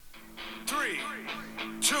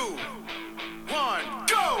2, 1,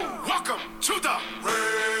 go! Welcome to the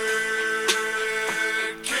Red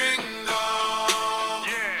Kingdom.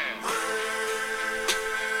 Yeah.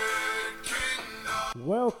 Red Kingdom.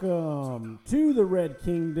 Welcome to the Red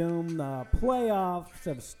Kingdom. The playoffs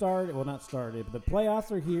have started. Well, not started, but the playoffs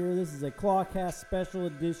are here. This is a Clawcast special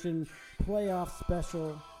edition, playoff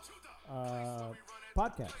special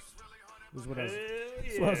podcast. This is what I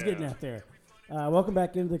was getting at there. Welcome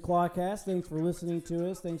back into the Clawcast. Thanks for listening to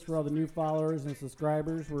us. Thanks for all the new followers and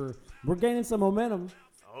subscribers. We're gaining some momentum.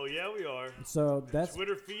 Oh yeah, we are. So that's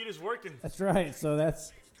Twitter feed is working. That's right. So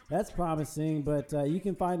that's promising. But you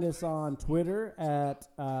can find us on Twitter at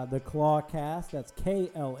the Clawcast. That's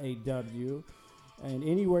KLAW. And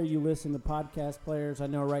anywhere you listen to podcast players, I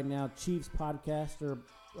know right now Chiefs podcasts are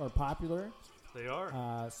popular. They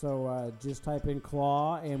are. So just type in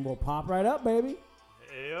Claw and we'll pop right up, baby.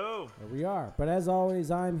 Heyo. There we are. But as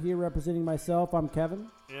always, I'm here representing myself. I'm Kevin.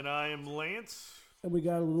 And I am Lance. And we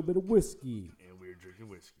got a little bit of whiskey. And we're drinking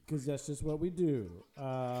whiskey. Because that's just what we do.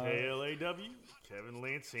 KLAW, Kevin,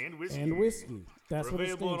 Lance, and whiskey. And whiskey. That's we're what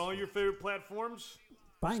available it on stands all your favorite platforms.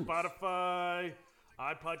 Find us. Spotify,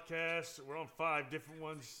 iPodcasts. We're on 5 different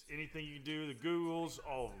ones. Anything you can do, the Googles,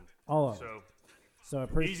 all of them. All of them. So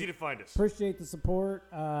easy to find us. Appreciate the support.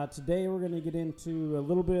 Today we're going to get into a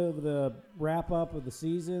little bit of the wrap up of the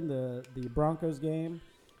season, the Broncos game,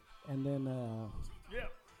 and then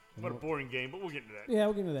what a boring game, but we'll get into that. Yeah,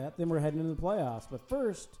 we'll get into that. Then we're heading into the playoffs. But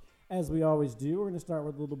first, as we always do, we're going to start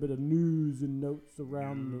with a little bit of news and notes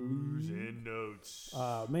around the league. News and notes.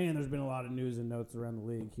 Man, there's been a lot of news and notes around the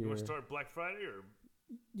league here. You want to start Black Friday or?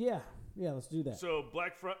 Yeah, let's do that. So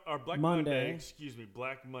Black Monday,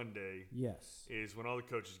 Black Monday. Yes, is when all the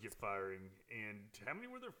coaches get firing. And how many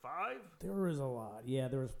were there? 5? There was a lot. Yeah,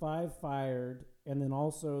 there was 5 fired, and then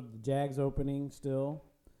also the Jags opening still.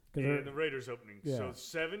 And the Raiders opening. Yeah. So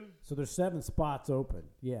 7. So there's 7 spots open.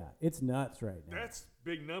 Yeah, it's nuts right now. That's a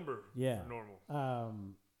big number for normal.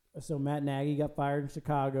 So Matt Nagy got fired in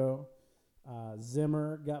Chicago.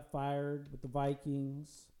 Zimmer got fired with the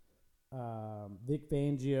Vikings. Vic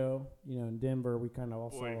Fangio, in Denver, we kind of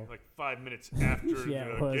also... Boy, like 5 minutes after the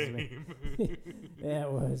game. Yeah,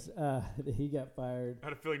 it was. He got fired. I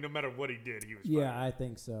had a feeling no matter what he did, he was fired. Yeah, I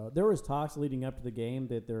think so. There was talks leading up to the game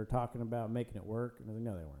that they were talking about making it work. And I was like,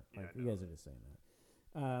 no, they weren't. You guys are just saying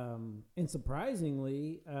that. And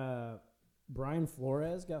surprisingly, Brian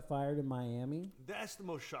Flores got fired in Miami. That's the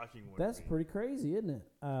most shocking one. That's pretty crazy, isn't it?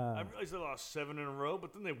 I realized they lost 7 in a row,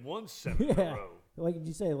 but then they won 7 in a row. Like, did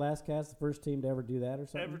you say last cast, the first team to ever do that or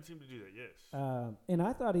something? Ever team to do that, yes. And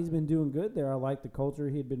I thought he's been doing good there. I like the culture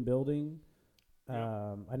he had been building.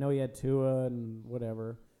 I know he had Tua and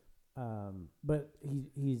whatever. But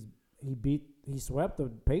he swept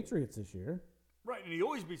the Patriots this year. Right, and he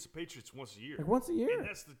always beats the Patriots once a year. Like once a year. And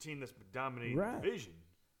that's the team that's been dominating the division.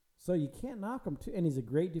 So you can't knock him too. And he's a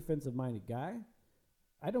great defensive-minded guy.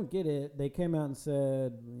 I don't get it. They came out and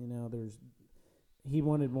said, he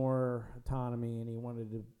wanted more autonomy and he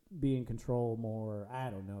wanted to be in control more.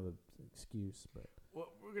 I don't know the excuse, but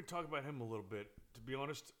well, we're going to talk about him a little bit. To be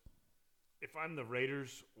honest, if I'm the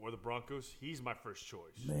Raiders or the Broncos, he's my first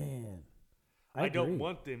choice. Man, I don't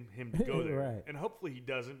want him to go there, right. And hopefully he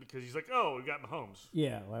doesn't because he's like, oh, we got Mahomes.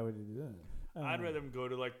 Yeah, why would he do that? I'd rather him go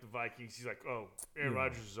to like the Vikings. He's like, oh, Aaron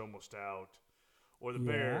Rodgers is almost out, or the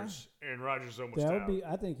Bears. Aaron Rodgers is almost out.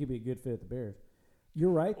 I think he'd be a good fit at the Bears.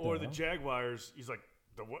 You're right, or though. the Jaguars. He's like,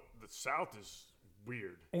 the South is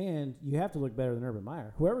weird. And you have to look better than Urban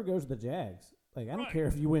Meyer. Whoever goes to the Jags, I don't care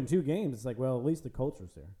if you win 2 games. It's like, well, at least the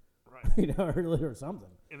culture's there. Right. or something.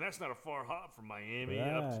 And that's not a far hop from Miami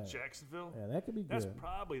up to Jacksonville. Yeah, that could be good. That's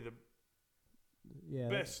probably the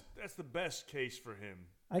best. That's the best case for him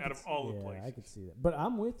out of all the places. I could see that. But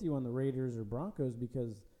I'm with you on the Raiders or Broncos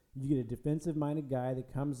because you get a defensive-minded guy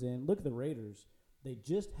that comes in. Look at the Raiders. They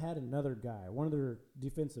just had another guy, one of their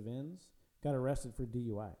defensive ends, got arrested for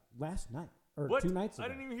DUI last night or 2 nights ago. I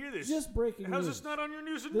didn't even hear this. Just breaking news. How's this not on your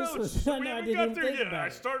news and This notes? was- We I haven't didn't got even there think yet. about I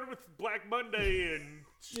it. started with Black Monday and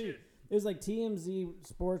shit. It was like TMZ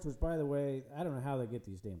Sports, which, by the way, I don't know how they get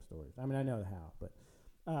these damn stories. I mean, I know how, but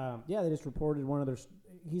they just reported one of their.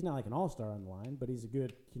 He's not like an all-star on the line, but he's a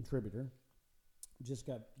good contributor. Just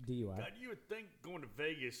got DUI. God, you would think going to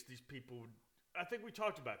Vegas, these people would. I think we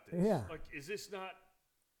talked about this. Yeah. Like, is this not?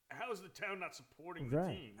 How is the town not supporting Right.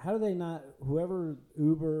 the team? How do they not? Whoever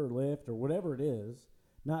Uber or Lyft or whatever it is,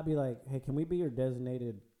 not be like, hey, can we be your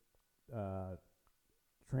designated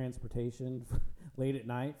transportation late at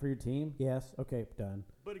night for your team? Yes. Okay, done.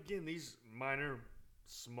 But again, these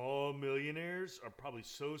small millionaires are probably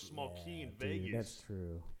so small key in Vegas. That's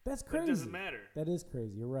true. That's crazy. It doesn't matter. That is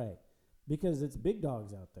crazy. You're right. because it's big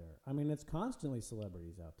dogs out there. I mean, it's constantly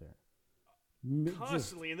celebrities out there.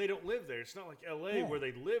 Constantly, and they don't live there. It's not like L.A. Yeah. where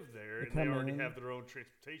they live there and they come already in. have their own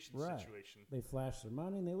transportation Right. situation. They flash their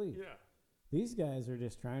money and they leave. Yeah. These guys are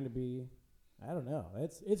just trying to be, I don't know.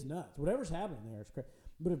 It's nuts. Whatever's happening there is crazy.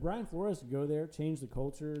 But if Brian Flores could go there, change the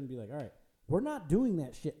culture, and be like, all right, we're not doing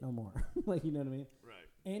that shit no more. Like, you know what I mean? Right.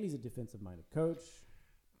 And he's a defensive-minded coach.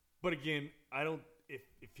 But again, I don't.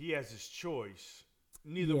 If he has his choice,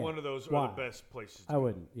 neither Yeah. one of those Why? are the best places. To I go.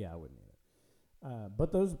 wouldn't. Yeah, I wouldn't either.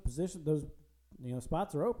 But those positions, those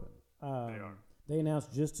spots are open. They are. They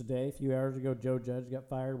announced just today, a few hours ago, Joe Judge got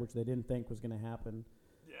fired, which they didn't think was going to happen.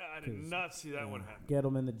 Yeah, I did 'Cause, not see that one happen.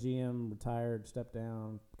 Gettleman, the GM, retired, stepped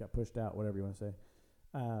down, got pushed out, whatever you want to say.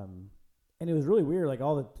 And it was really weird. Like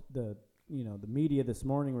all the media this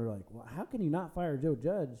morning were like, well, how can you not fire Joe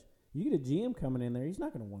Judge? You get a GM coming in there, he's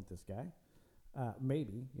not going to want this guy.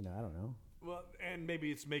 Maybe, I don't know. Well, and maybe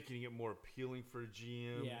it's making it more appealing for a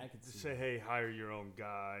GM. Yeah, I could to see say, that. hey, hire your own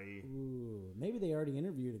guy. Ooh, maybe they already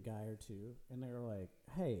interviewed a guy or two, and they were like,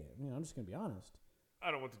 hey, I'm just going to be honest. I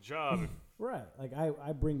don't want the job. Right. Like,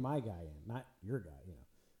 I bring my guy in, not your guy,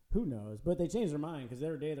 Who knows? But they changed their mind because the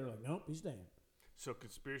other day they're like, nope, he's staying. So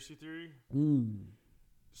conspiracy theory. Mm.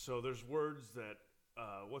 So there's words that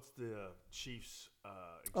what's the Chiefs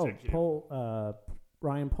Oh, executive?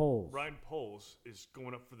 Ryan Poles. Ryan Poles is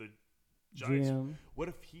going up for the Giants. GM. What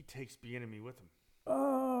if he takes Bieniemy with him?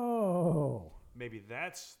 Oh. Maybe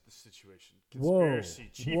that's the situation. Whoa. Conspiracy,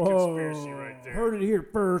 chief Whoa. conspiracy right there. Heard it here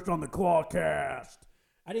first on the Clawcast.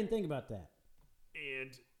 I didn't think about that.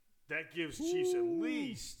 And that gives Chiefs at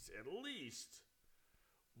least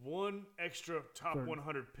one extra top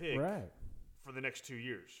 100 pick Right. for the next 2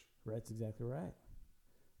 years. That's exactly right.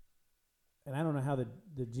 And I don't know how the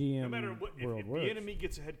GM No matter what, if world works. Bieniemy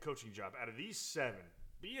gets a head coaching job out of these 7,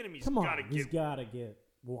 Bieniemy's Come on, got to he's get. got to get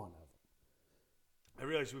one of them. I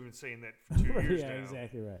realize we've been saying that for 2 years Yeah, now.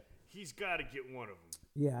 exactly right. He's got to get one of them.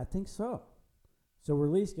 Yeah, I think so. So we're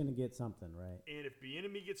at least going to get something, right? And if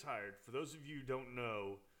Bieniemy gets hired, for those of you who don't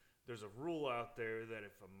know, there's a rule out there that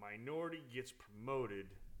if a minority gets promoted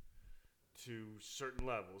to certain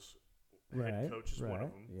levels, head coach is one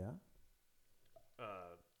of them. Yeah.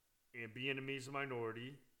 And Bieniemy's a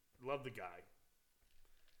minority. Love the guy.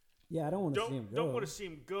 Yeah, I don't want to see him go. Don't want to see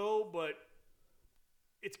him go, but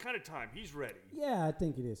it's kind of time. He's ready. Yeah, I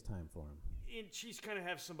think it is time for him. And Chiefs kind of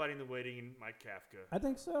have somebody in the waiting in Mike Kafka. I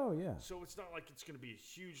think so, yeah. So it's not like it's going to be a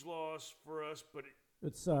huge loss for us, but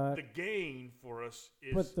It's the gain for us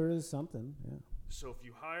is. but there is something, yeah. So if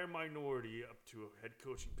you hire a minority up to a head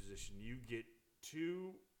coaching position, you get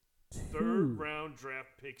two third-round draft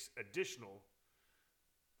picks additional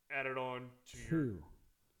added on to your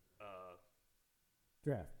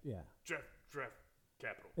draft, yeah. draft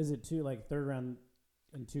capital Is it two, like third round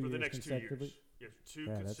in 2 for years the next 2 consecutively? years. You have two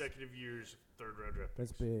Yeah, consecutive years of third-round draft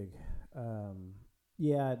That's picks. big.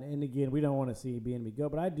 Yeah, and again, we don't want to see B&B go,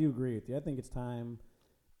 but I do agree with you. I think it's time.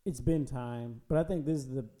 It's been time, but I think this is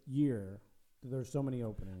the year that there's so many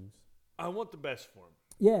openings. I want the best for him.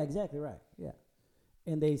 Yeah, exactly right. Yeah,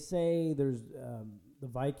 and they say there's the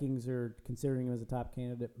Vikings are considering him as a top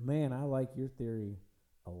candidate. Man, I like your theory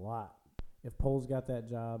a lot. If Poles got that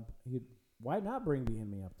job, why not bring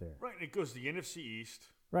B&B up there? Right, and it goes to the NFC East.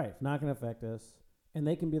 Right, it's not going to affect us, and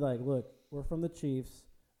they can be like, look, we're from the Chiefs.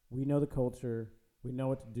 We know the culture. We know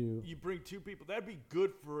what to do. You bring two people. That'd be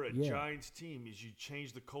good for a Yeah. Giants team. Is you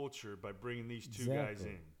change the culture by bringing these two guys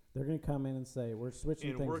in They're going to come in and say, we're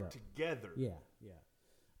switching and things work up. together. Yeah.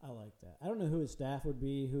 I like that. I don't know who his staff would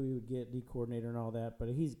be, who he would get, D coordinator and all that, but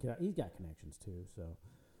he's got connections too. So,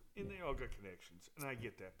 And they all got connections, and I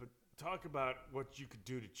get that. But talk about what you could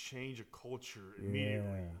do to change a culture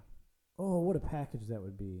immediately. yeah. Oh, what a package that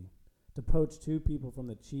would be to poach two people from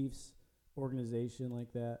the Chiefs organization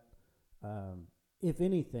like that. If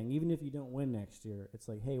anything, even if you don't win next year, it's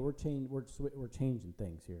like, hey, we're changing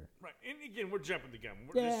things here. Right, and again, we're jumping the gun.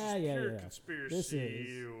 This is pure conspiracy This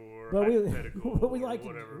is. or But hypothetical but we or like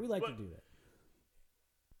whatever. to But do that.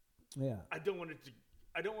 Yeah. I don't want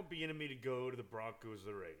Bieniemy to go to the Broncos,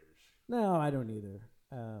 the Raiders. No, I don't either.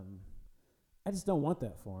 I just don't want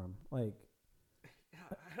that for him. Like,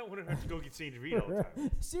 I don't want to have to go get Andy Reid all the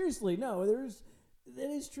time. seriously, no. That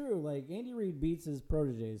is true. Like Andy Reid beats his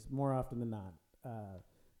proteges more often than not.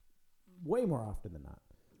 Way more often than not.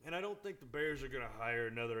 And I don't think the Bears are going to hire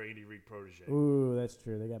another Andy Reid protege. Ooh, that's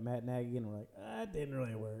true. They got Matt Nagy, and we're like, that didn't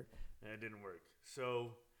really work. That didn't work.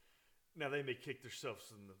 So now they may kick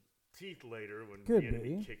themselves in the teeth later when Could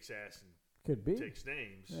Bieniemy be. kicks ass and Could be. takes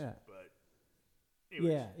names. Yeah. But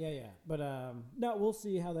Anyways. Yeah. But no, we'll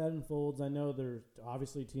see how that unfolds. I know there's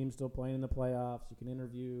obviously teams still playing in the playoffs. You can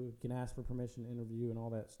interview, you can ask for permission to interview, and all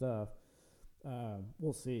that stuff.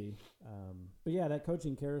 We'll see. But yeah, that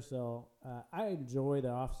coaching carousel. I enjoy the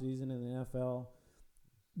off season in the NFL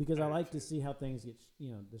because I like to see how things get,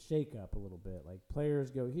 the shake up a little bit. Like players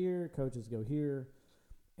go here, coaches go here,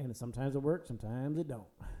 and sometimes it works, sometimes it don't.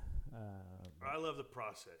 I love the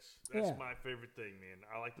process. That's my favorite thing, man.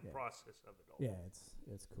 I like the process of it all.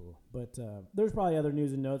 Yeah, it's cool. But there's probably other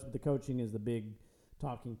news and notes, but the coaching is the big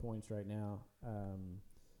talking points right now.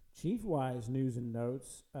 Chief-wise news and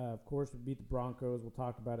notes, of course, we beat the Broncos. We'll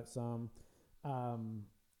talk about it some. A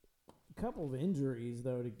couple of injuries,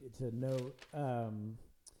 though, to note.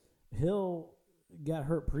 Hill got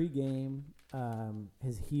hurt pregame,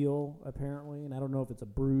 his heel, apparently, and I don't know if it's a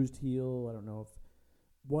bruised heel. I don't know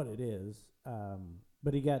what it is.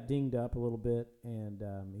 But he got dinged up a little bit, and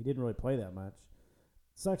he didn't really play that much.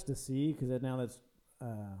 Sucks to see because now that's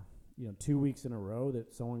 2 weeks in a row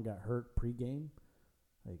that someone got hurt pregame.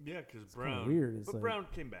 Because Brown. Weird. But Brown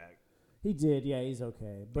came back. He did. Yeah, he's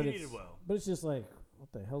okay. But he did well. But it's just like,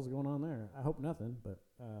 what the hell's going on there? I hope nothing. But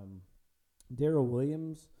Darrell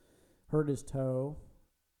Williams hurt his toe.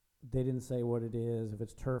 They didn't say what it is, if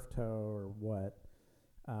it's turf toe or what.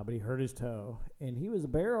 But he hurt his toe, and he was a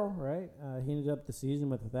barrel, right? He ended up the season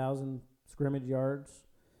with 1,000 scrimmage yards.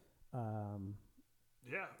 So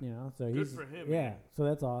good he's for him. Yeah, man. so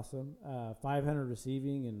that's awesome. 500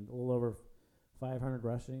 receiving and a little over 500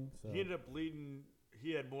 rushing. So he ended up leading.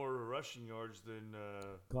 He had more rushing yards than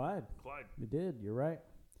Clyde. He did. You're right.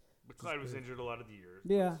 But Clyde was injured a lot of the year.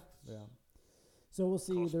 Yeah. So we'll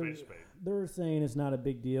see. They're saying it's not a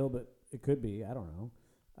big deal, but it could be. I don't know.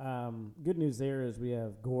 Good news there is we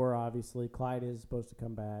have Gore, obviously. Clyde is supposed to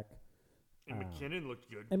come back. And McKinnon looked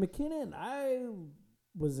good. And McKinnon, I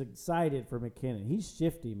was excited for McKinnon. He's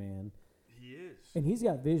shifty, man. He is. And he's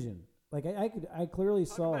got vision. Like, I clearly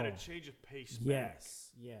saw. Talk about a change of pace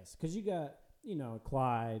Yes. Because you got,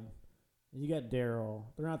 Clyde. You got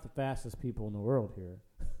Darrell. They're not the fastest people in the world here.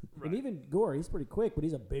 Right. And even Gore, he's pretty quick, but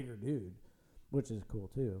he's a bigger dude, which is cool,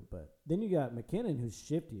 too. But then you got McKinnon, who's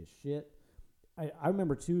shifty as shit. I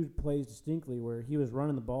remember 2 plays distinctly where he was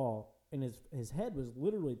running the ball, and his head was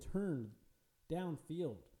literally turned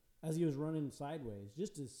downfield as he was running sideways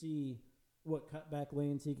just to see what cutback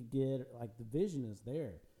lanes he could get. Like, the vision is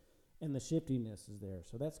there, and the shiftiness is there,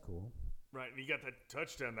 so that's cool. Right, and he got that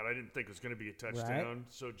touchdown that I didn't think was going to be a touchdown, right.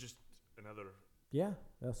 So just another. Yeah,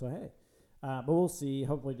 so hey. But we'll see.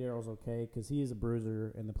 Hopefully Darrell's okay because he is a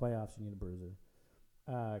bruiser. In the playoffs, you need a bruiser.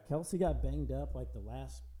 Kelsey got banged up like the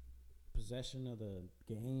last possession of the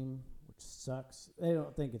game, which sucks. I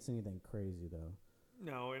don't think it's anything crazy though.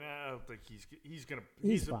 No, and I don't think he's gonna.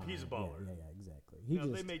 He's a baller. Yeah, exactly.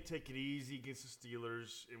 They may take it easy against the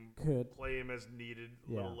Steelers and play him as needed,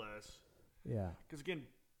 a little less. Yeah. Because again,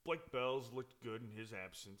 Blake Bells looked good in his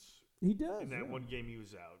absence. He does. In that one game, he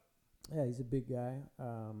was out. Yeah, he's a big guy.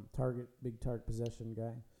 Big target possession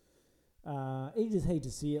guy. You just hate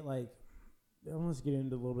to see it. Like, I want to get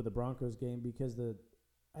into a little bit of the Broncos game because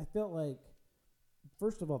I felt like,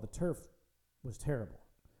 first of all, the turf was terrible.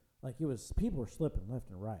 Like, people were slipping left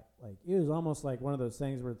and right. Like, it was almost like one of those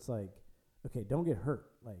things where it's like, okay, don't get hurt.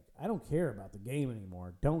 Like, I don't care about the game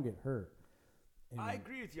anymore. Don't get hurt. And I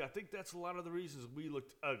agree with you. I think that's a lot of the reasons we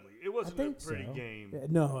looked ugly. It wasn't a pretty game. Yeah,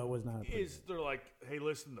 no, it was not a pretty game. They're like, hey,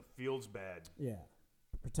 listen, the field's bad. Yeah.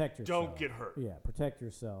 Protect yourself. Don't get hurt. Yeah, protect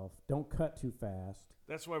yourself. Don't cut too fast.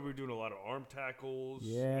 That's why we're doing a lot of arm tackles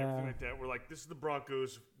and Yeah. everything like that. We're like, this is the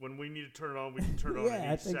Broncos. When we need to turn it on, we can turn it on Yeah, in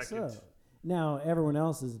I 8 think seconds. so. Now, everyone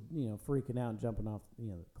else is, freaking out and jumping off,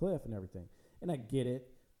 the cliff and everything. And I get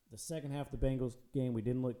it. The second half of the Bengals game, we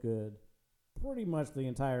didn't look good. Pretty much the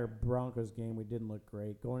entire Broncos game, we didn't look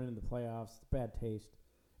great. Going into the playoffs, it's bad taste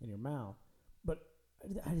in your mouth. But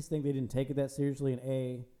I just think they didn't take it that seriously.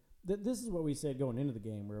 And this is what we said going into the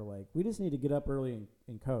game. We were like, we just need to get up early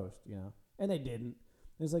and coast, And they didn't.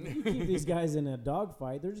 It's like, if you keep these guys in a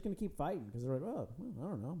dogfight, they're just going to keep fighting because they're like, oh, I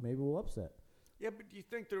don't know, maybe we'll upset. Yeah, but do you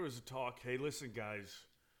think there was a talk, hey, listen, guys,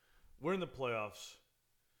 we're in the playoffs.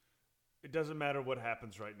 It doesn't matter what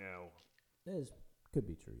happens right now. Could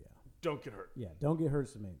be true, yeah. Don't get hurt. Yeah, don't get hurt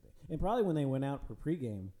is the main thing. And probably when they went out for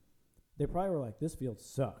pregame, they probably were like, this field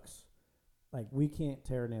sucks. Like, we can't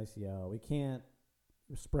tear an ACL. We can't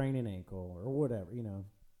sprain an ankle or whatever,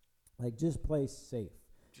 Like, just play safe.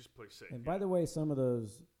 Just play safe. And by the way, some of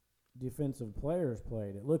those defensive players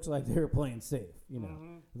played, it looks like they were playing safe,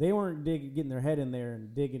 Mm-hmm. They weren't getting their head in there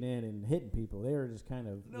and digging in and hitting people. They were just kind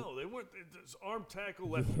of... No, they weren't. It's arm tackle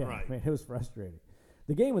left and right. Man, it was frustrating.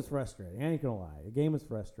 The game was frustrating. I ain't going to lie. The game was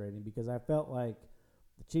frustrating because I felt like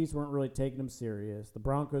The Chiefs weren't really taking them serious. The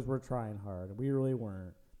Broncos were trying hard, and we really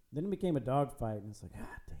weren't. Then it became a dogfight, and it's like, dang.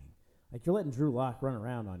 Like, you're letting Drew Lock run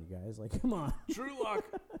around on you guys. Like, come on. Drew Lock,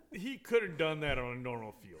 he could have done that on a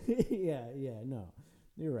normal field. yeah, no.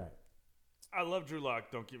 You're right. I love Drew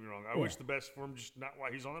Lock, don't get me wrong. I wish the best for him, just not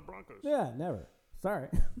why he's on the Broncos. Yeah, never. Sorry.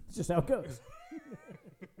 It's just how it goes.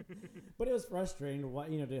 But it was frustrating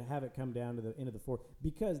to have it come down to the end of the fourth,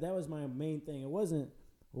 because that was my main thing. It wasn't,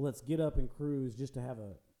 well, let's get up and cruise just to have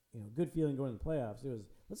a good feeling going to the playoffs. It was,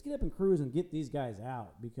 let's get up and cruise and get these guys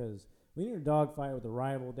out, because when you're in a dogfight with a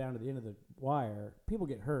rival down to the end of the wire, people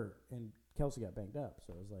get hurt, and Kelsey got banged up.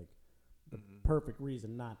 So it was like the perfect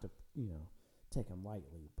reason not to, take him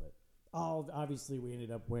lightly. But obviously we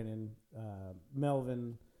ended up winning.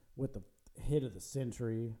 Melvin with the hit of the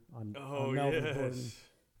century on Melvin Gordon.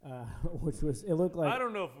 Which was, it looked like, I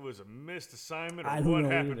don't know if it was a missed assignment or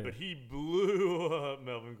what happened, but he blew up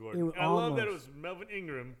Melvin Gordon. I love that it was Melvin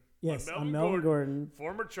Ingram. Yes, on Melvin Gordon.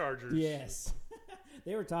 Former Chargers. Yes.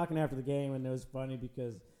 They were talking after the game, and it was funny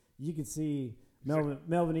because you could see Melvin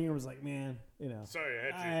Ingram was like, man, sorry,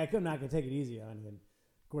 I had to. I'm not going to take it easy on you. And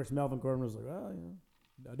of course, Melvin Gordon was like, well,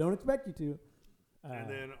 I don't expect you to. And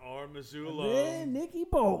then Armazula. Then Nicky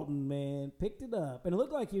Bolton, man, picked it up. And it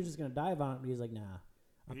looked like he was just going to dive on it, but he's like, nah.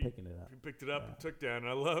 I'm picking it up. He picked it up and took down. And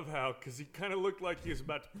I love how, because he kind of looked like he was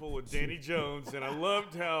about to pull a Danny Jones, and I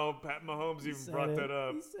loved how Pat Mahomes even brought that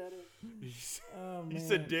up. He said it. He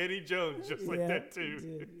said Danny Jones just like that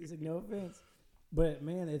too. He's like, no offense, but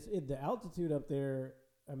man, the altitude up there.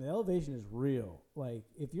 I mean, the elevation is real. Like,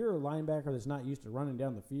 if you're a linebacker that's not used to running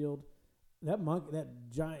down the field, that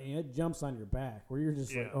giant, it jumps on your back where you're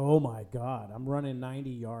just like, oh my God, I'm running 90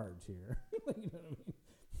 yards here. You know what I mean?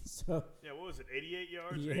 So what was it, 88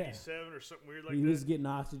 yards, 87 or something weird like that? He was getting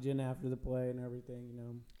oxygen after the play and everything,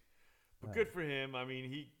 But good for him. I mean,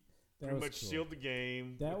 he pretty much sealed the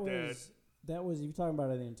game. That was you're talking about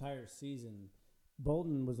the entire season.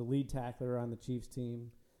 Bolton was the lead tackler on the Chiefs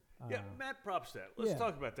team. Matt Propstat. Let's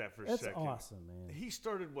talk about that for a second. That's awesome, man. He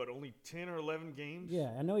started, only 10 or 11 games?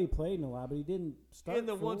 Yeah, I know he played in a lot, but he didn't start. And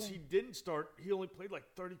the ones he didn't start, he only played like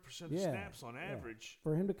 30% of snaps on average.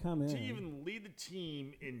 For him to come in. To even lead the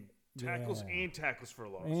team in tackles and tackles for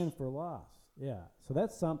a loss. And for loss, So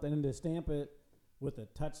that's something. And to stamp it with a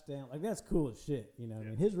touchdown, like, that's cool as shit. I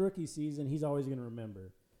mean, his rookie season, he's always going to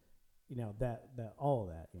remember, that all of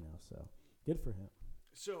that, so good for him.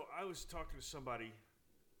 So I was talking to somebody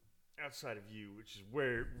outside of you, which is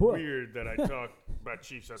weird that I talk about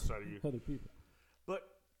Chiefs outside of you. Other people. But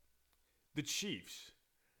the Chiefs,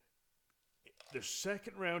 their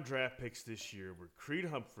second-round draft picks this year were Creed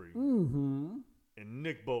Humphrey and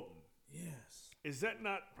Nick Bolton. Yes. Is that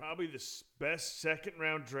not probably the best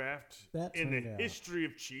second-round draft in the history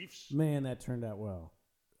of Chiefs? Man, that turned out well.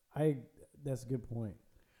 That's a good point.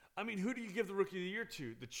 I mean, who do you give the Rookie of the Year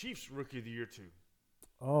to? The Chiefs Rookie of the Year to?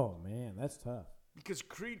 Oh, man, that's tough. Because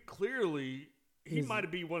Creed clearly, he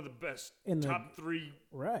might be one of the best top three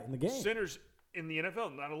in the game centers in the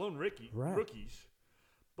NFL, not alone rookies.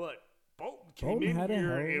 But Bolton came in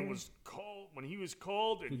here and was called when he was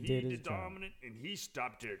called, and he did dominant, and he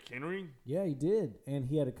stopped Derrick Henry. Yeah, he did, and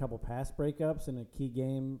he had a couple pass breakups in a key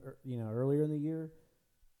game, earlier in the year.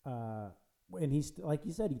 And he's, like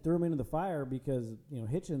you said, he threw him into the fire because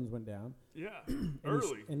Hitchens went down. Yeah,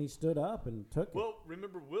 early, and he stood up and took it. Well,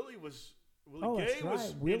 remember Willie Gay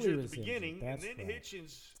was injured at the beginning, and then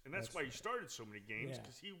Hitchens, and that's why he started so many games,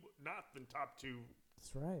 because he not the top two.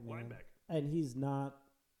 That's right, man. Linebacker. And he's not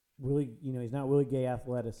Willie. He's not Willie Gay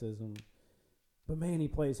athleticism, but man, he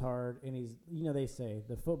plays hard, and he's they say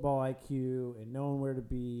the football IQ and knowing where to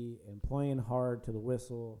be and playing hard to the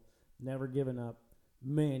whistle, never giving up.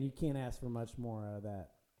 Man, you can't ask for much more out of that.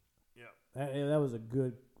 Yeah, that was a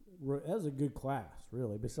good class,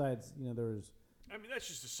 really. Besides, there was. I mean, that's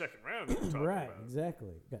just the second round that we're talking right, about.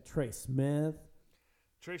 Exactly. Got Trey Smith.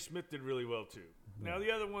 Trey Smith did really well, too. Now,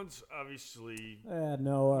 the other ones, obviously,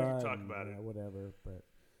 Noah. we can talk about it. Whatever, but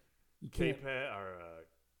you can't.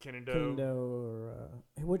 Kennendo.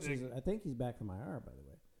 Which is, I think he's back from IR, by the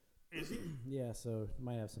way. Is he? Yeah, so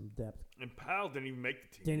might have some depth. And Powell didn't even make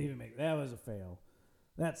the team. Didn't even make it. That was a fail.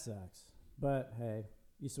 That sucks. But, hey,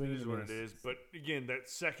 you swing it is what it is. But, again, that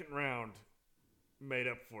second round made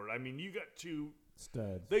up for it. I mean, you got two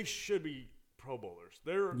studs. They should be Pro Bowlers.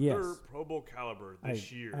 They're Pro Bowl caliber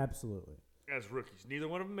this year. Absolutely. As rookies. Neither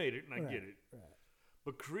one of them made it, and I get it. Right.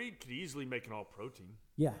 But Creed could easily make an all-pro team.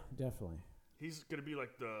 Yeah, definitely. He's going to be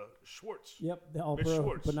like the Schwartz. Yep, the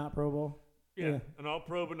all-pro, but not Pro Bowl. Yeah, an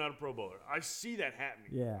all-pro but not a Pro Bowler. I see that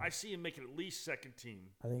happening. Yeah. I see him making at least second team.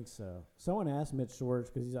 I think so. Someone asked Mitch Schwartz,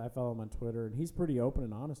 because I follow him on Twitter, and he's pretty open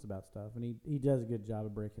and honest about stuff, and he does a good job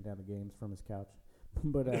of breaking down the games from his couch.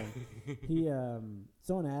 But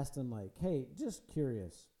someone asked him, like, hey, just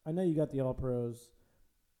curious. I know you got the All-Pros.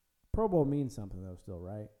 Pro Bowl means something, though, still,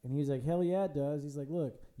 right? And he's like, hell yeah, it does. He's like,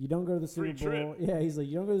 look, you don't go to the Super Bowl. Yeah, he's like,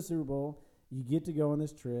 you don't go to the Super Bowl. You get to go on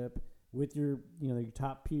this trip with your, your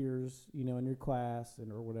top peers, in your class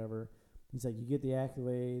or whatever. He's like, you get the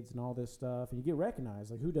accolades and all this stuff, and you get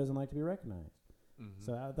recognized. Like, who doesn't like to be recognized? Mm-hmm.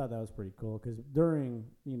 So I thought that was pretty cool because during,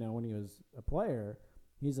 when he was a player,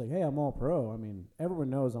 he's like, hey, I'm all pro. I mean, everyone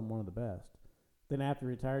knows I'm one of the best. Then after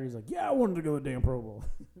he retired, he's like, yeah, I wanted to go to the damn Pro Bowl.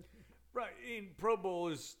 Right. And Pro Bowl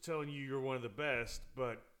is telling you you're one of the best,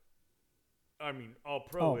 but, I mean, all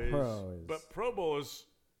pro is. But Pro Bowl is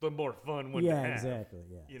the more fun one to have. Yeah, exactly.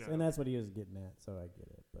 Yeah, and that's what he was getting at. So I get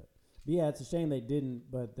it. But yeah, it's a shame they didn't.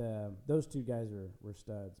 But those two guys were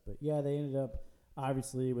studs. But yeah, they ended up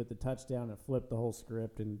obviously with the touchdown. It flipped the whole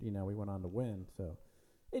script, and we went on to win. So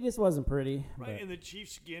it just wasn't pretty. Right, and the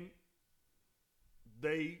Chiefs again,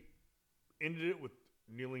 they ended it with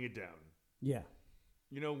kneeling it down. Yeah.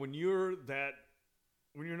 When you're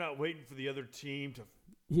not waiting for the other team to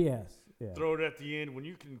throw it at the end, when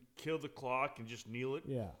you can kill the clock and just kneel it,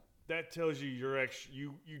 that tells you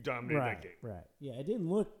you dominated that game. Right. Yeah, it didn't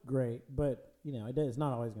look great, but it's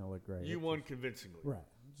not always going to look great. You won convincingly. Right.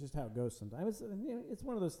 It's just how it goes sometimes. It's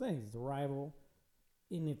one of those things. It's a rival,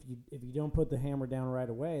 and if you don't put the hammer down right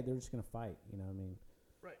away, they're just going to fight. You know what I mean?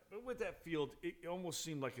 Right. But with that field, it almost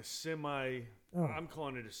seemed like a semi. I'm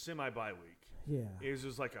calling it a semi bye week. Yeah. It was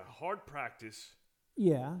just like a hard practice.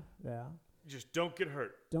 Yeah. Just don't get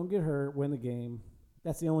hurt. Don't get hurt, win the game.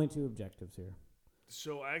 That's the only two objectives here.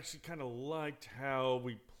 So I actually kind of liked how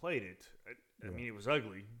we played it. I mean, it was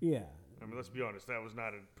ugly. Yeah. I mean, let's be honest. That was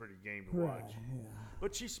not a pretty game to watch. Yeah.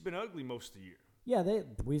 But Chiefs have been ugly most of the year. Yeah,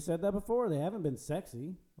 we said that before. They haven't been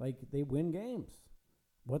sexy. Like, they win games.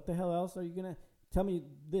 What the hell else are you going to – tell me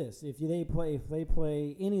this. If they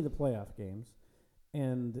play any of the playoff games –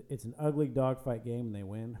 and it's an ugly dogfight game and they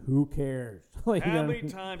win, who cares? Like, how many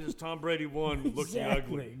times has Tom Brady won looking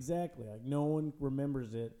ugly? Exactly. Like, no one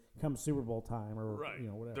remembers it come Super Bowl time or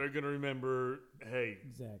whatever. They're going to remember, hey,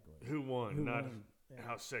 who won, not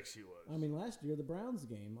how sexy it was. I mean, last year, the Browns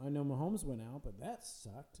game, I know Mahomes went out, but that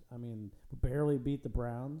sucked. I mean, barely beat the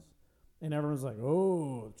Browns. And everyone's like,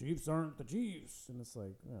 oh, the Chiefs aren't the Chiefs. And it's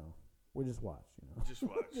like, we just watch. Just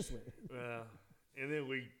watch. Just wait. Well, and then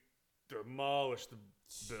we demolish the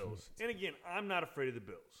Bills. And again, I'm not afraid of the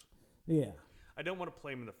Bills. Yeah. I don't want to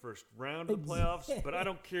play them in the first round of the playoffs, but I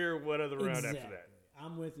don't care what other round after that.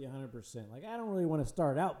 I'm with you 100%. Like, I don't really want to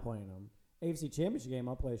start out playing them. AFC Championship game,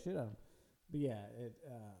 I'll play shit on them. But yeah,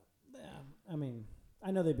 I mean,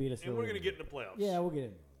 I know they beat us. And we're going to get into playoffs. Yeah, we'll get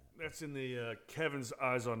into that. That's in the Kevin's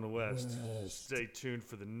Eyes on the West. Stay tuned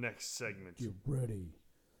for the next segment. Get ready.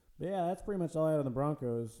 But yeah, that's pretty much all I had on the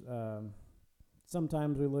Broncos.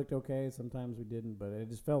 Sometimes we looked okay, sometimes we didn't, but it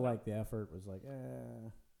just felt like the effort was like,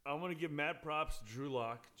 I want to give mad props to Drew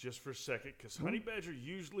Lock just for a second because Honey Badger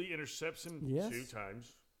usually intercepts him 2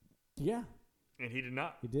 times. Yeah. And he did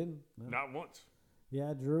not. He didn't. No. Not once.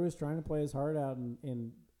 Yeah, Drew is trying to play his heart out,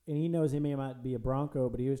 and he knows he may not be a Bronco,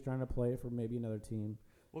 but he was trying to play for maybe another team.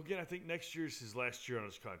 Well, again, I think next year's his last year on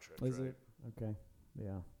his contract. Is right? it? Okay.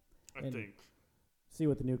 Yeah. I think. See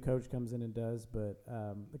what the new coach comes in and does. But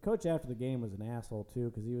the coach after the game was an asshole, too,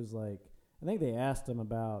 because he was like, I think they asked him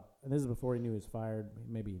about, and this is before he knew he was fired.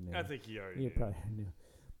 Maybe he knew. I think he already knew. He probably knew.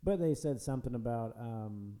 But they said something about,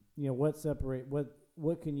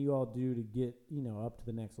 what can you all do to get, up to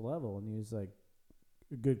the next level? And he was like,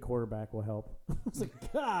 a good quarterback will help. I was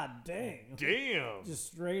like, God dang. Damn.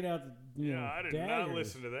 Just straight out the, I did daggers. not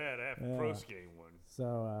listen to that after post game one.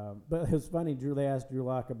 So, but it was funny. They asked Drew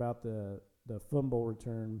Lock about the fumble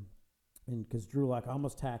return, and because Drew Lock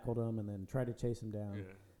almost tackled him and then tried to chase him down.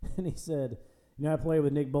 Yeah. And he said, I played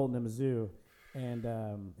with Nick Bolton at Mizzou,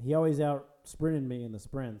 and he always out sprinted me in the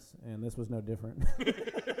sprints, and this was no different.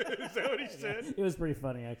 Is that what he said? It was pretty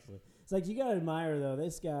funny, actually. It's like, you got to admire, though,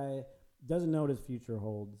 this guy doesn't know what his future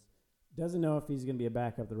holds, doesn't know if he's going to be a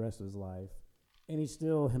backup the rest of his life, and he's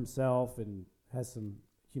still himself and has some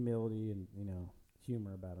humility and,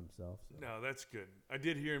 humor about himself. So. No, that's good. I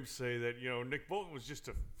did hear him say that, Nick Bolton was just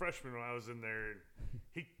a freshman when I was in there, and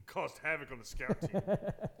he caused havoc on the scout team,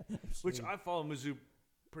 which I follow Mizzou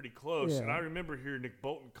pretty close, and I remember hearing Nick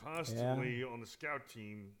Bolton constantly on the scout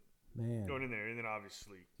team going in there, and then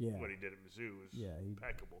obviously what he did at Mizzou was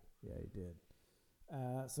impeccable. Yeah, he did.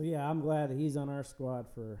 So, I'm glad that he's on our squad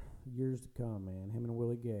for years to come, man. Him and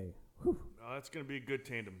Willie Gay. Whew. Oh, that's going to be a good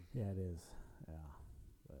tandem. Yeah, it is. Yeah.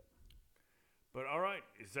 But all right,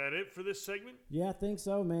 is that it for this segment? Yeah, I think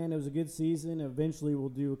so, man. It was a good season. Eventually, we'll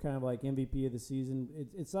do kind of like MVP of the season.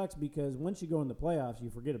 It sucks because once you go in the playoffs, you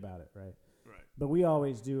forget about it, right? Right. But we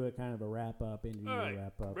always do a kind of a wrap up, end of All year right,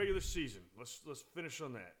 wrap up. regular season. Let's finish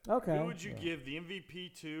on that. Okay. Who would you give the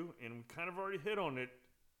MVP to? And we kind of already hit on it.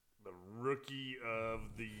 The Rookie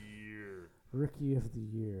of the Year. Rookie of the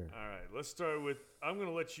Year. All right, let's start with. I'm going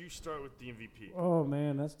to let you start with the MVP. Oh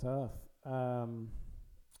man, that's tough.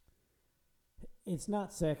 It's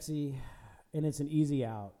not sexy, and it's an easy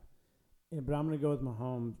out. But I'm going to go with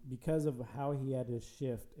Mahomes because of how he had to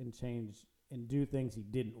shift and change and do things he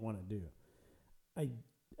didn't want to do. I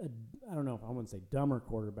don't know if I wouldn't say dumber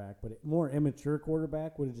quarterback, but a more immature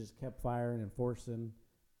quarterback would have just kept firing and forcing,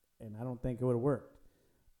 and I don't think it would have worked.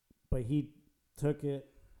 But he took it,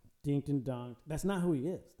 dinked and dunked. That's not who he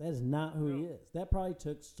is. That is not who he is. That probably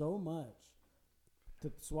took so much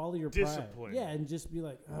to swallow your discipline. pride. Yeah, and just be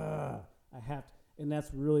like, I have to. And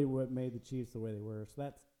that's really what made the Chiefs the way they were.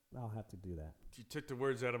 So I'll have to do that. You took the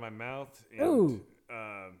words out of my mouth. And, Ooh.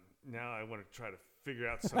 Now I want to try to figure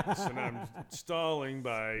out something. So now I'm stalling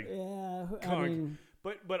by. Yeah,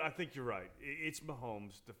 But I think you're right. It's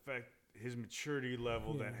Mahomes. The fact his maturity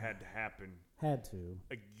level that had to happen. Had to.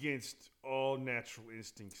 Against all natural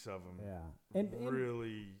instincts of him. Yeah. And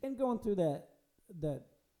And going through that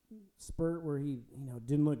spurt where he,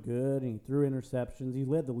 didn't look good and he threw interceptions. He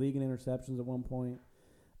led the league in interceptions at one point.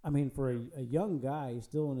 I mean, for a young guy, he's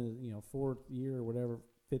still in his, fourth year or whatever,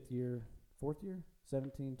 fifth year,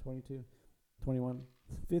 17, 22, 21,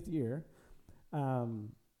 fifth year.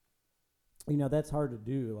 That's hard to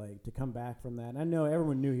do, like to come back from that. And I know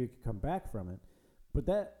everyone knew he could come back from it, but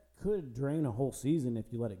that could drain a whole season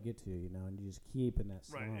if you let it get to you, and you just keep in that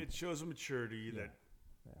slump. Right. It shows a maturity that,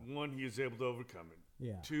 one, he is able to overcome it.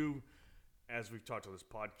 Yeah. Two, as we've talked on this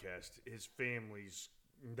podcast, his family's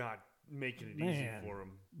not making it easy for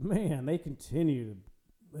him. Man, they continue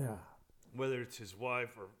to, Whether it's his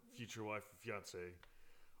wife or future wife or fiance,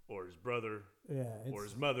 or his brother, or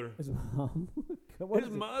his mother. His mom. His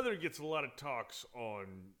mother gets a lot of talks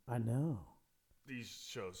on. I know. These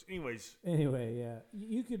shows. Anyway, yeah.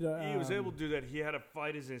 You could. He was able to do that. He had to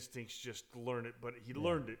fight his instincts just to learn it, but he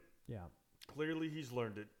learned it. Yeah. Clearly, he's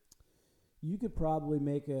learned it. You could probably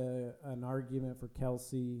make an argument for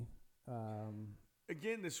Kelsey.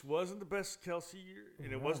 Again, this wasn't the best Kelsey year,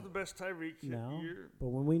 and it wasn't the best Tyreek year. But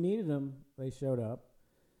when we needed them, they showed up.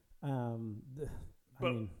 Again,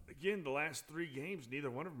 the last 3 games, neither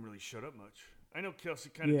one of them really showed up much. I know Kelsey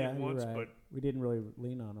kind of did once, right. but we didn't really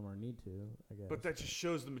lean on him or need to, I guess. But that just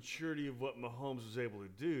shows the maturity of what Mahomes was able to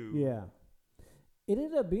do. Yeah. It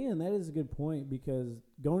ended up being, that is a good point, because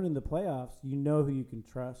going into the playoffs, you know who you can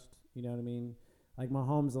trust. You know what I mean? Like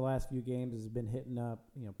Mahomes the last few games has been hitting up,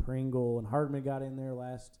 Pringle, and Hardman got in there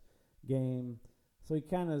last game. So he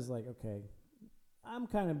kind of is like, okay, I'm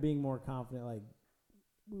kind of being more confident. Like,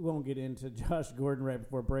 we won't get into Josh Gordon right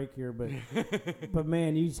before break here, but but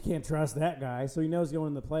man, you just can't trust that guy. So he knows going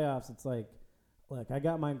in the playoffs, it's like, look, I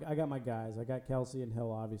got my guys. I got Kelsey and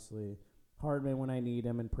Hill, obviously. Hardman when I need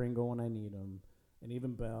him, and Pringle when I need him, and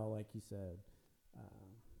even Bell, like you said.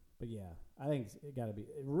 But yeah, I think it got to be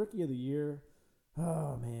Rookie of the Year.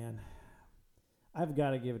 Oh man, I've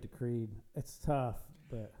got to give it to Creed. It's tough,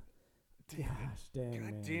 but damn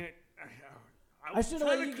it! I should have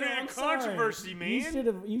let you create a controversy, man. You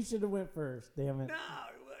should have went first. Damn it! No,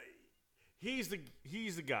 he's the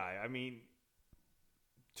guy. I mean,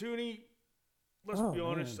 Tooney. Let's be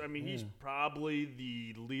honest. Man, I mean, he's probably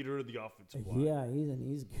the leader of the offensive line. Yeah,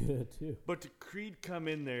 he's good too. But to Creed come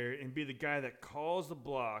in there and be the guy that calls the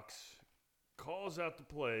blocks, calls out the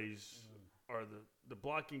plays, or the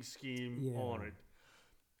blocking scheme on it,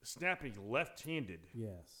 snapping left-handed.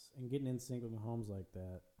 Yes, and getting in sync with Mahomes like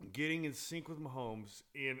that. Getting in sync with Mahomes,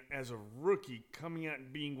 and as a rookie, coming out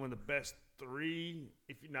and being one of the best 3,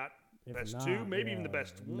 if not best 2, maybe even the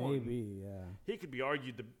best 1. Maybe, yeah. He could be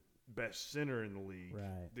argued the best center in the league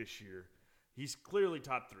this year. He's clearly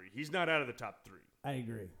top 3. He's not out of the top 3. I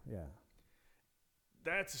agree, yeah.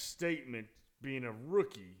 That's a statement, being a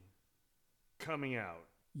rookie coming out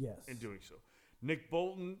and doing so. Nick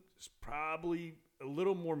Bolton is probably a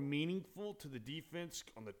little more meaningful to the defense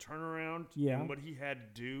on the turnaround and what he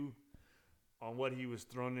had to do on what he was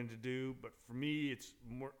thrown in to do. But for me, it's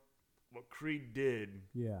more what Creed did.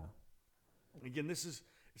 Yeah. Again, it's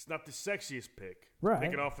not the sexiest pick. Right.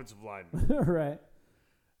 Pick an offensive lineman. Right.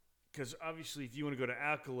 Because obviously, if you want to go to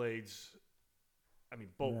accolades, I mean,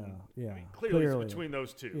 Bolton. Yeah. I mean, clearly it's between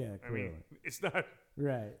those two. Yeah, clearly. I mean, it's not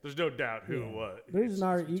Right. There's no doubt who it was. There's It's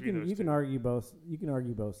an you between can those you can two. argue both. You can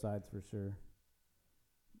argue both sides for sure.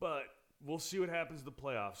 But we'll see what happens in the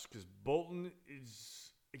playoffs because Bolton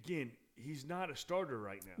is, again, he's not a starter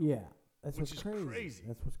right now. Yeah, that's Which what's is crazy. crazy.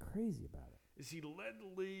 That's what's crazy about it. Is he led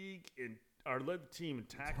the league led the team in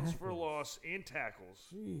tackles for a Tackles. loss and tackles,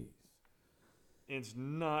 Jeez. and it's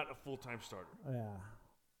not a full-time starter.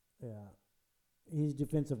 Yeah. He's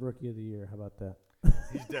defensive rookie of the year. How about that?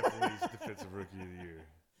 He's definitely his defensive rookie of the year.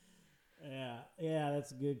 Yeah,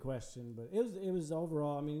 that's a good question. But it was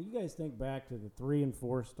overall. I mean, you guys think back to the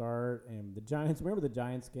 3-4 start and the Giants. Remember the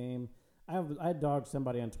Giants game? I dogged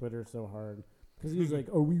somebody on Twitter so hard because he was like,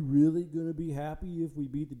 "Are we really gonna be happy if we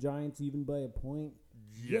beat the Giants even by a point?"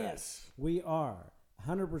 Yes, we are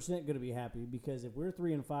 100% gonna be happy because if we're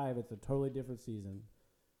 3-5, it's a totally different season.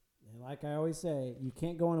 And like I always say, you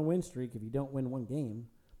can't go on a win streak if you don't win one game.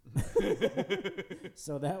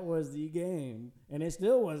 So that was the game, and it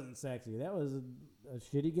still wasn't sexy. That was a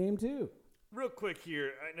shitty game too. Real quick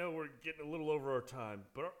here, I know we're getting a little over our time,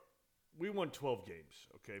 but we won 12 games.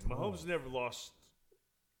 Okay, Mahomes never lost,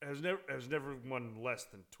 has never won less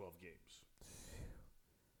than 12 games.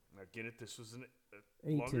 Now, get it? This was a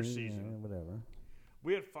 18, longer season. whatever.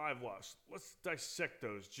 We had 5 losses. Let's dissect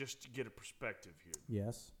those just to get a perspective here.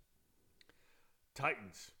 Yes.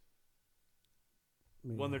 Titans I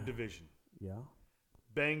mean, won their division. Yeah.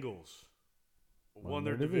 Bengals won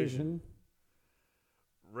their division.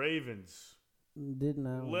 Ravens Did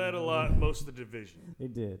not led win. most of the division. They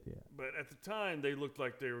did, yeah. But at the time, they looked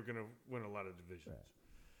like they were going to win a lot of divisions. Right.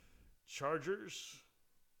 Chargers,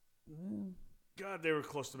 Well, God, they were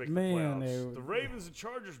close to making Man, the they playoffs. were- The Ravens and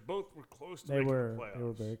Chargers both were close to they making were the playoffs. they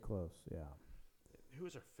were very close, yeah. Who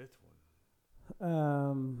was our 5th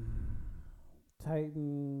one?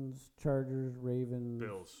 Titans, Chargers, Ravens,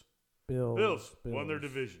 Bills. Bills won their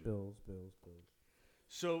division. Bills.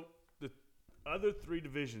 So the other 3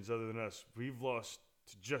 divisions other than us, we've lost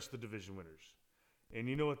to just the division winners. And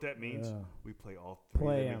you know what that means? Yeah. We play all 3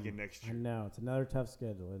 Play of them 'em. again next I year. know it's another tough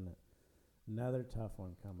schedule, isn't it? Another tough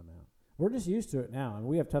one coming out. We're just used to it now, and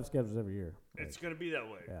we have tough schedules every year. It's going to be that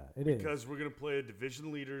way. Yeah, it is. Because we're going to play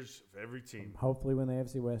division leaders of every team. Hopefully win the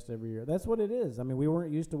AFC West every year. That's what it is. I mean, we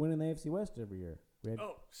weren't used to winning the AFC West every year. We had,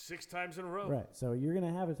 6 times in a row. Right, so you're going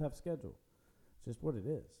to have a tough schedule. It's just what it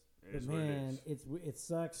is. It is But what it man, is. it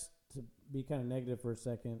sucks to be kind of negative for a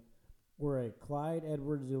second. We're a Clyde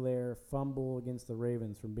Edwards-Helaire fumble against the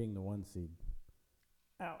Ravens from being the 1 seed.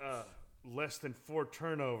 Ouch. Less than 4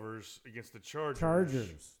 turnovers against the Chargers.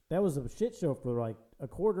 Chargers. That was a shit show for like a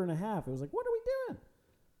quarter and a half. It was like, what are we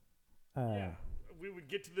doing? Yeah. We would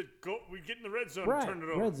get to the goal. We'd get in the red zone Right, and turn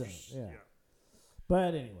it over. red zone, yeah.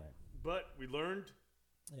 But anyway, But we learned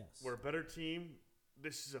yes. we're a better team.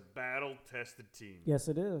 This is a battle-tested team. Yes,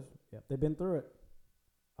 it is. Yep, they've been through it.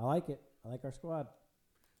 I like it. I like our squad.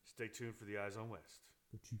 Stay tuned for the Eyes on West.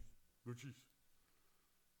 Go Chiefs. Go Chiefs.